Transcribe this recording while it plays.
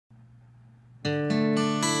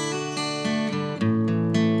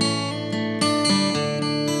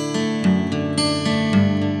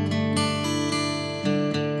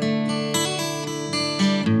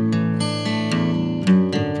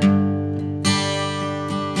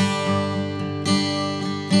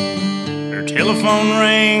telephone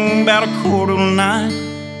rang about 8:45.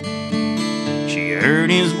 She heard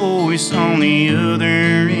his voice on the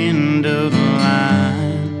other end of the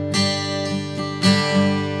line.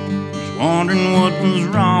 Was wondering what was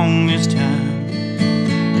wrong this time.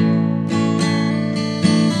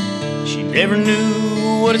 She never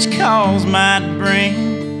knew what his calls might bring.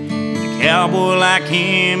 With a cowboy like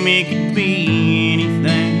him, it could be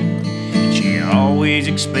anything. And she always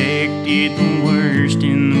expected the worst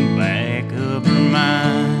in the back of her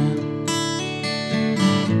mind.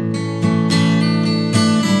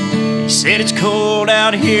 He said it's cold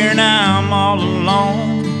out here and I'm all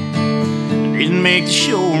alone. I didn't make the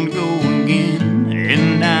shore and go again,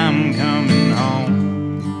 and I'm coming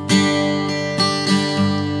home.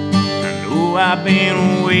 I know I've been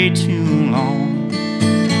away too long.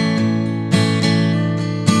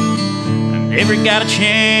 I never got a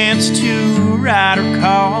chance to ride or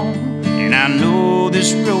call, and I know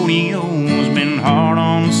this rodeo's been hard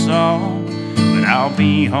on us all. But I'll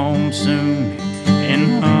be home soon,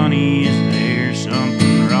 and honey, is there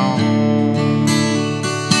something wrong?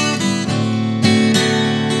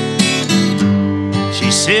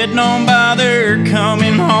 She said don't bother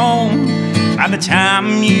coming home. By the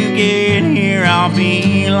time you get here, I'll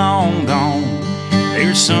be long gone.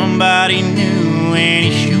 There's somebody new, and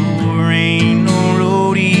he sure ain't no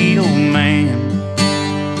rodeo man.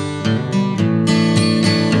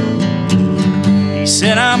 He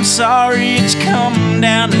said I'm sorry it's come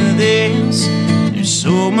down to this. There's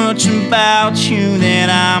so much about you that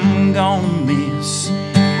I'm gonna miss.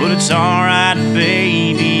 But it's alright,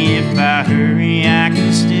 baby, if I hurry, I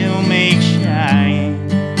can still make Cheyenne.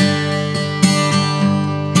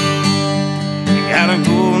 Gotta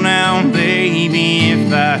go now, baby,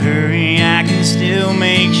 if I hurry, I can still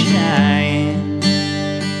make Cheyenne.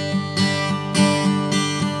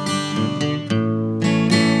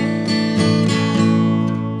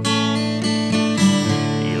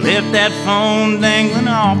 He left that phone dangling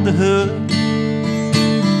off the hook,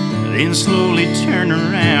 then slowly turned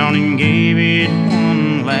around and gave it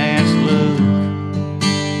one last look.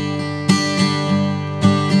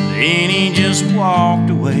 Then he just walked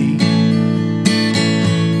away.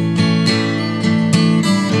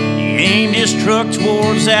 Aimed his truck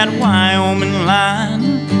towards that Wyoming line.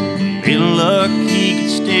 Little luck he could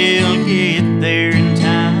still get there in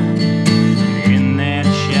time. In that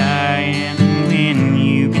Cheyenne, when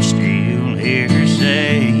you could still hear her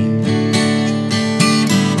say,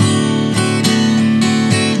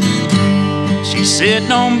 she said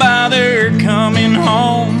don't bother coming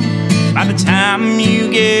home. By the time you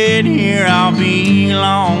get here, I'll be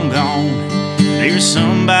long gone. There's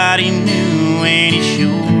somebody new, and he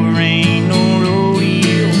sure ain't no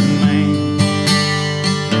rodeo man.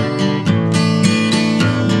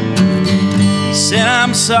 He said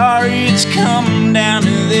I'm sorry it's come down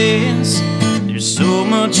to this. There's so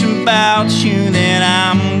much about you that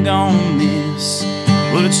I'm gonna miss.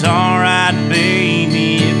 But it's alright,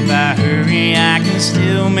 baby, if I hurry, I can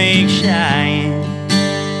still make Cheyenne.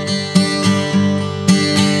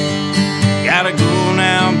 Gotta go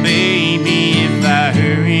now, baby, if I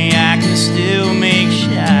hurry, I can still make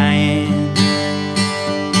Cheyenne.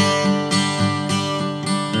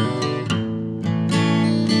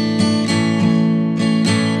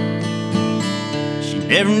 She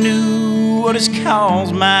never knew what his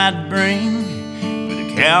calls might bring.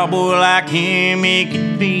 With a cowboy like him, it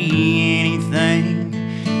could be anything.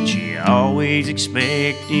 She always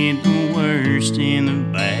expected the worst in the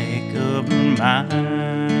back of her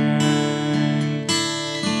mind.